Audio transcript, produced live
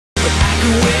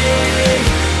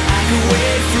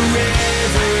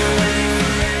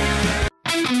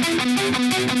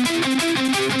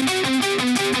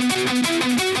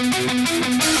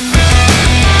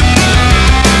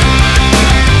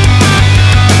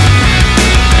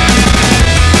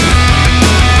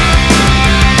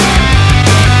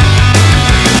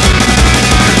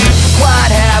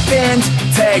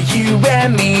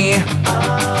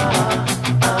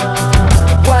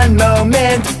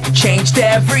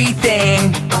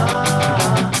everything.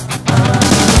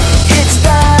 It's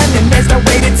done and there's no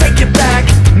way to take it back.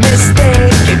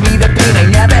 Mistake gave me the pain I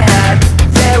never had.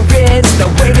 There is no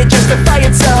way to justify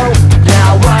it, so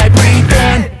now I breathe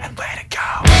in and let it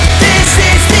go. This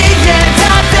is the end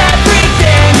of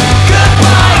everything.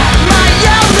 Goodbye, my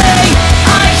only.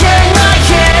 I hang my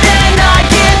head and I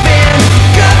give in.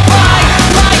 Goodbye,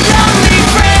 my only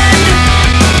friend.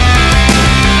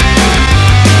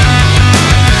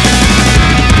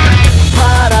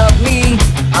 Part of me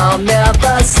I'll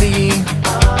never see.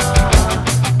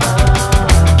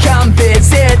 Come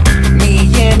visit me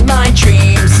in my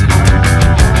dreams.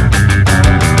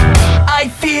 I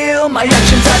feel my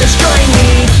actions are destroying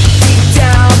me. Deep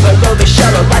down below the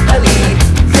shallow life I lead.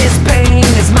 This pain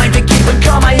is mine to keep and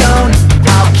call my own.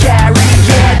 I'll carry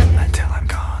it until I'm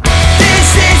gone. This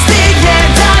is the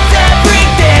end of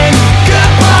everything.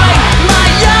 Goodbye, my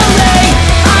only.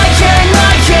 I hang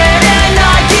my head and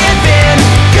I give in.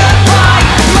 Goodbye,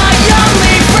 my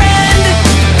only friend.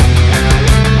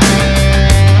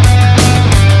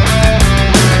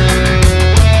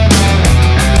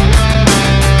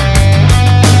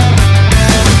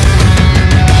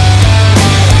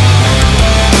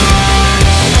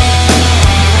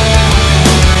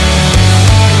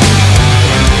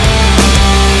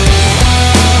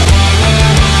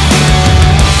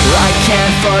 I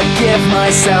can't forgive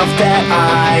myself that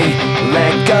I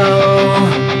let go.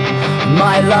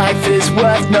 My life is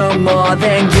worth no more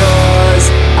than yours,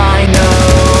 I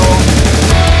know.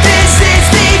 This is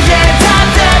the end of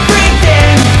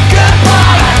everything.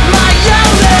 Goodbye, my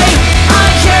only. I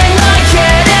hang my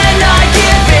head and I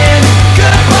give in.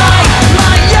 Goodbye,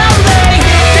 my only.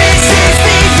 This is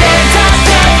the end of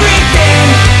everything.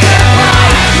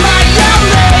 Goodbye, my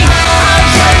only. I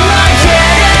hang my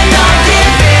head and I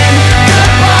give in.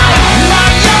 Goodbye, my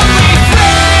only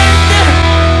friend.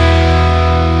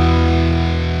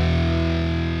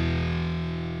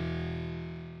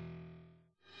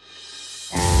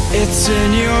 It's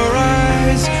in your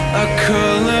eyes, a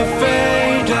color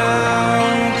fade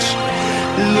out.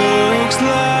 Looks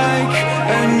like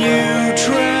a new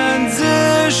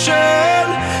transition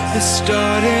is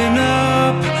starting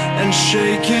up and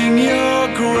shaking your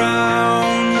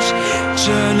ground.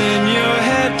 Turning your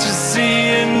head to see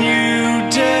a new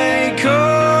day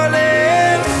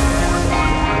calling.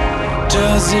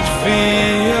 Does it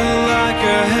feel like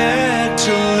a head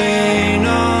to lean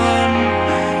on?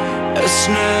 A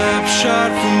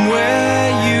snapshot from where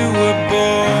you were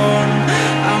born.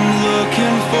 I'm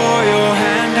looking for your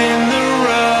hand in the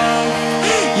rough.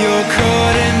 Your